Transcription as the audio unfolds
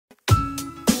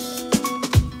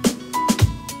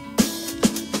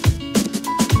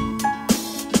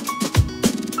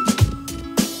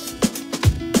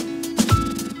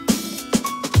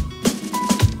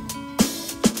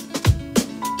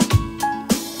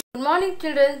morning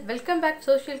children, welcome back to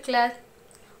social class.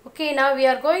 Okay, now we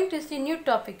are going to see new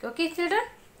topic. Okay children,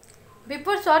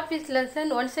 before start this lesson,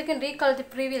 once again recall the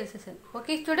previous lesson.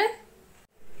 Okay student,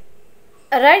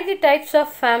 write the types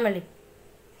of family.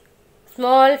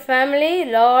 Small family,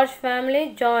 large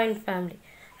family, joint family.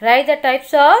 Write the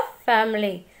types of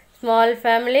family. Small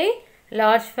family,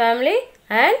 large family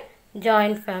and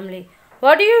joint family.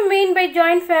 What do you mean by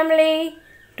joint family?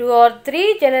 2 or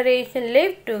 3 generations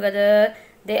live together.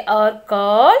 They are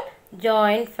called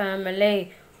joint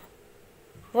family.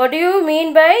 What do you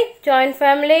mean by joint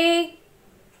family?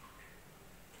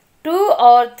 2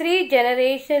 or 3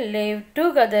 generations live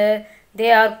together.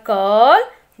 They are called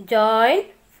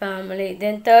joint family.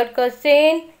 Then third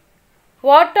question.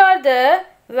 What are the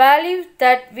values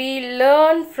that we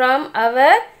learn from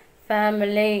our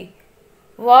family?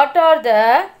 What are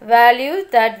the values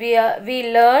that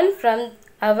we learn from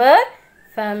our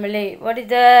family? What is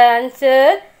the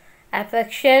answer?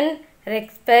 Affection,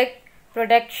 respect,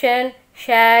 protection,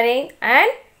 sharing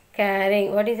and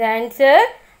caring. What is the answer?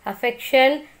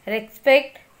 Affection,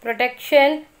 respect,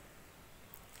 protection,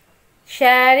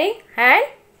 sharing and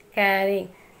caring.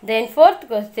 Then fourth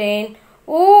question.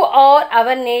 Who are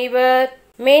our neighbors?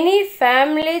 Many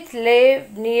families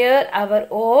live near our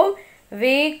home.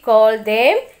 We call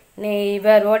them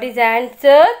neighbor. What is the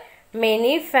answer?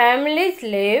 Many families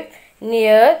live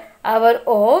near our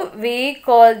home. We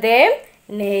call them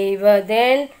neighbor.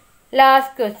 Then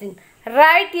last question.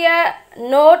 Write a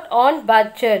note on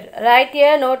budget. Write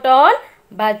a note on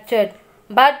budget.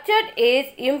 Budget is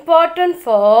important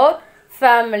for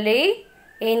family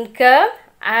income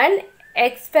and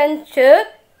expenditure.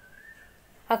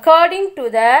 According to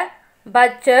the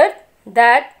budget,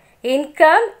 that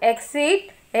income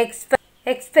exceeds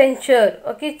expenditure.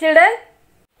 Okay children?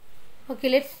 Okay,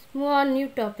 let's move on new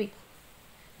topic.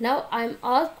 Now I am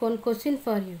asked one question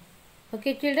for you.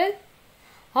 Okay children?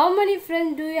 How many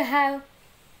friends do you have?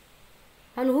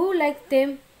 And who likes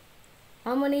them?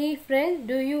 How many friends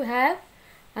do you have?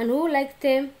 And who likes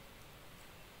them?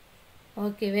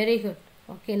 Okay, very good.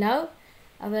 Okay, now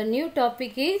our new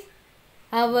topic is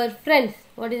our friends.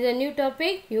 What is the new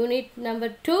topic? Unit number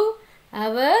 2.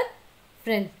 Our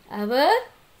friends. Our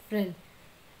friends.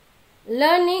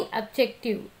 Learning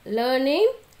objective.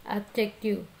 Learning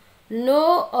objective.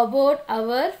 Know about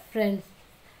our friends.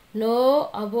 Know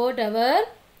about our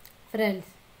friends.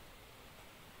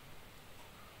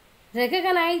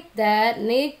 Recognize the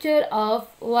nature of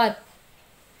work.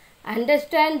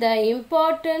 Understand the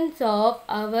importance of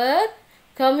our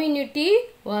community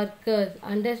workers.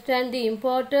 Understand the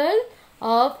importance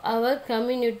of our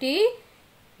community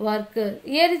workers.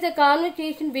 Here is a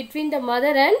conversation between the mother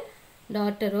and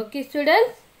daughter. Okay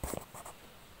students?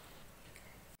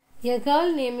 A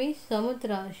girl named is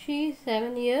Samudra. She is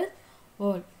 7 years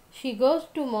old. She goes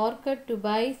to market to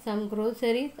buy some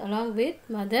groceries along with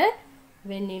mother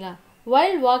Vanilla.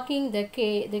 While walking, they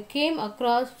came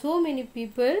across so many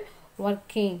people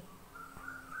working.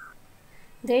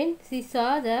 Then she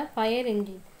saw the fire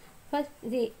engine. First,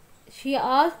 she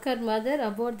asked her mother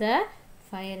about the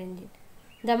fire engine.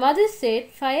 The mother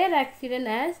said, fire accident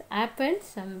has happened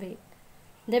somewhere.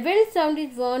 The bell sound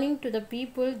is warning to the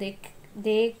people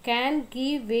they can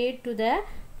give way to the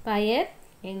fire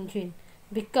engine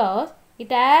because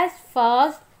it has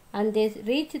fast and they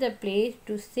reach the place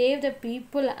to save the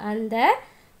people and the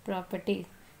properties.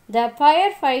 The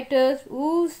firefighters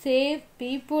who save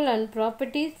people and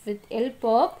properties with help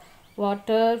of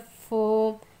water,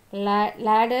 foam,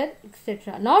 ladder,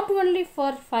 etc. Not only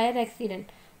for fire accident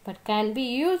but can be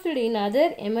used in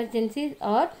other emergencies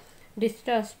or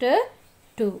disaster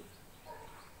too.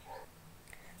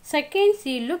 Second,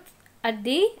 she looked at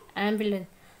the ambulance.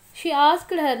 She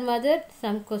asked her mother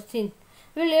some questions.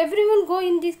 Will everyone go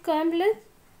in this ambulance?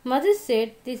 Mother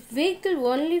said, this vehicle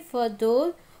only for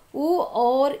those who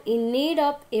are in need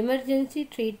of emergency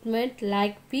treatment,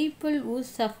 like people who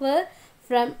suffer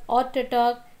from heart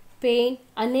attack, pain,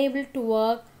 unable to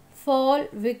walk, fall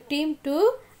victim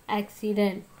to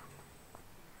accident.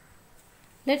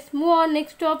 Let's move on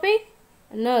next topic.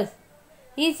 Nurse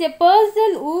is a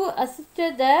person who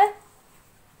assisted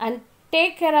and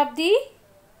take care of the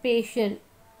patient.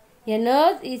 A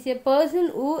nurse is a person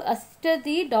who assists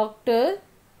the doctor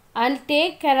and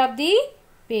take care of the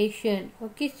patient.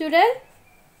 Okay students?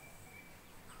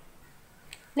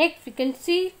 Next we can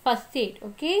see first aid.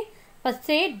 Okay, first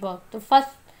aid box. The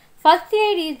first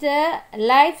aid is a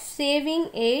life-saving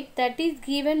aid that is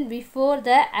given before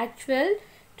the actual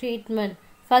treatment.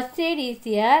 First aid is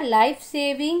a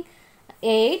life-saving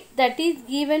aid that is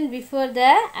given before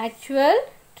the actual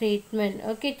treatment.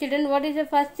 Okay children, what is the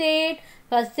first aid?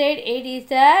 First aid is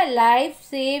a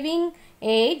life-saving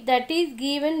aid that is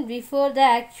given before the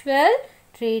actual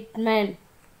treatment.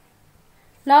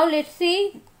 Now let's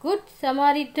see Good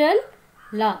Samaritan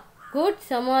law. Good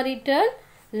Samaritan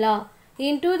law.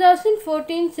 In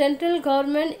 2014, central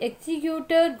government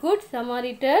executed Good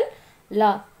Samaritan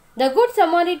law. The Good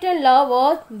Samaritan law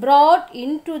was brought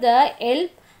into the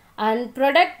help and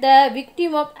protect the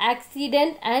victim of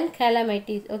accident and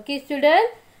calamities. Okay,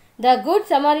 students, the Good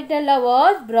Samaritan law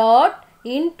was brought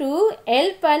into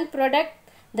help and protect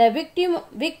the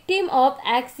victim of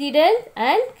accidents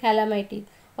and calamities.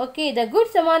 Okay, the Good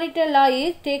Samaritan law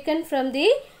is taken from the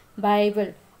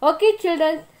Bible. Okay,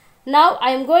 children, now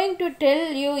I am going to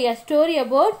tell you a story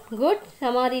about Good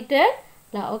Samaritan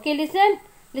law. Okay, listen,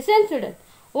 students.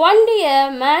 One day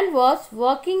a man was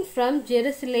walking from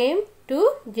Jerusalem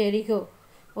to Jericho.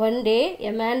 One day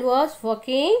a man was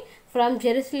walking from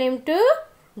Jerusalem to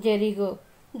Jericho.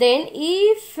 Then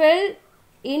he fell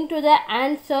into the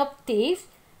hands of thieves.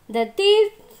 The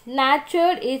thieves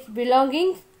snatched his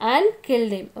belongings and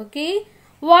killed him. Okay,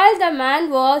 while the man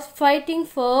was fighting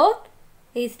for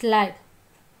his life,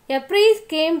 a priest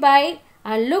came by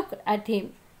and looked at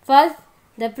him. First,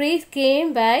 the priest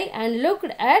came by and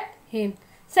looked at him.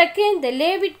 Second, the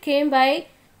Levite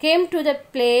came to the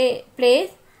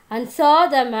place and saw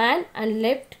the man and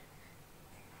left.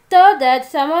 Third, the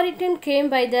Samaritan came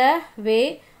by the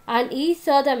way and he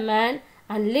saw the man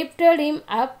and lifted him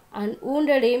up and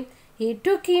wounded him. He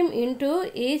took him into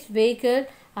his vehicle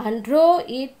and drove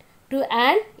it to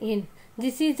an inn.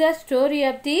 This is the story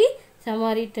of the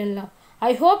Samaritan law.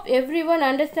 I hope everyone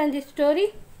understands this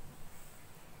story.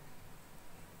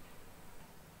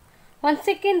 Once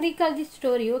again recall this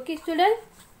story. Okay, students?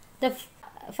 The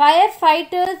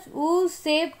firefighters who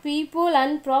saved people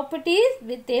and properties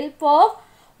with help of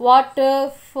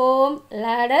water, foam,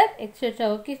 ladder, etc.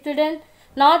 Okay, students?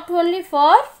 Not only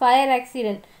for fire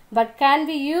accident, but can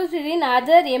be used in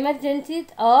other emergencies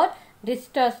or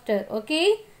disaster.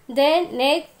 Okay. Then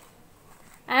next,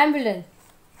 ambulance.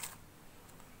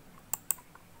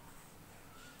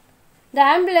 The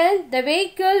ambulance, the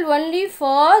vehicle only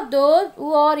for those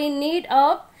who are in need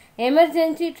of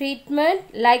emergency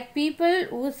treatment, like people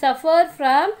who suffer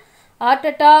from heart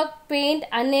attack, pain,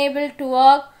 unable to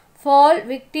walk, fall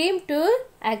victim to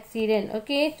accident.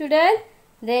 Okay, students.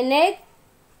 Then next,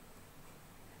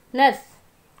 nurse.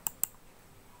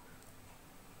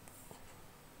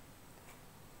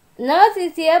 Nurse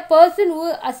is a person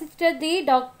who assisted the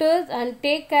doctors and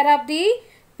take care of the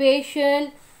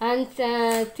patient and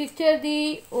stitcher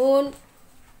the wound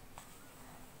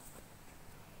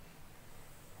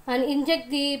and inject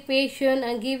the patient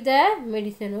and give the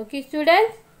medicine. Okay,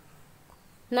 students.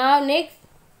 Now next,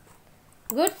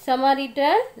 Good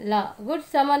Samaritan law. Good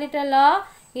Samaritan law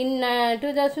in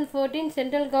 2014,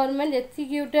 central government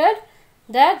executed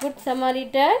the Good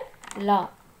Samaritan law.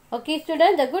 Okay,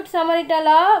 students, the Good Samaritan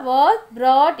law was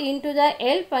brought into the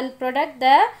help and protect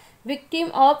the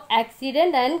victim of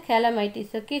accident and calamities.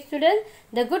 Okay, students,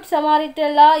 the Good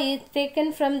Samaritan law is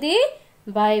taken from the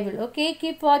Bible. Okay,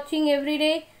 keep watching every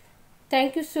day.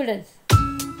 Thank you, students.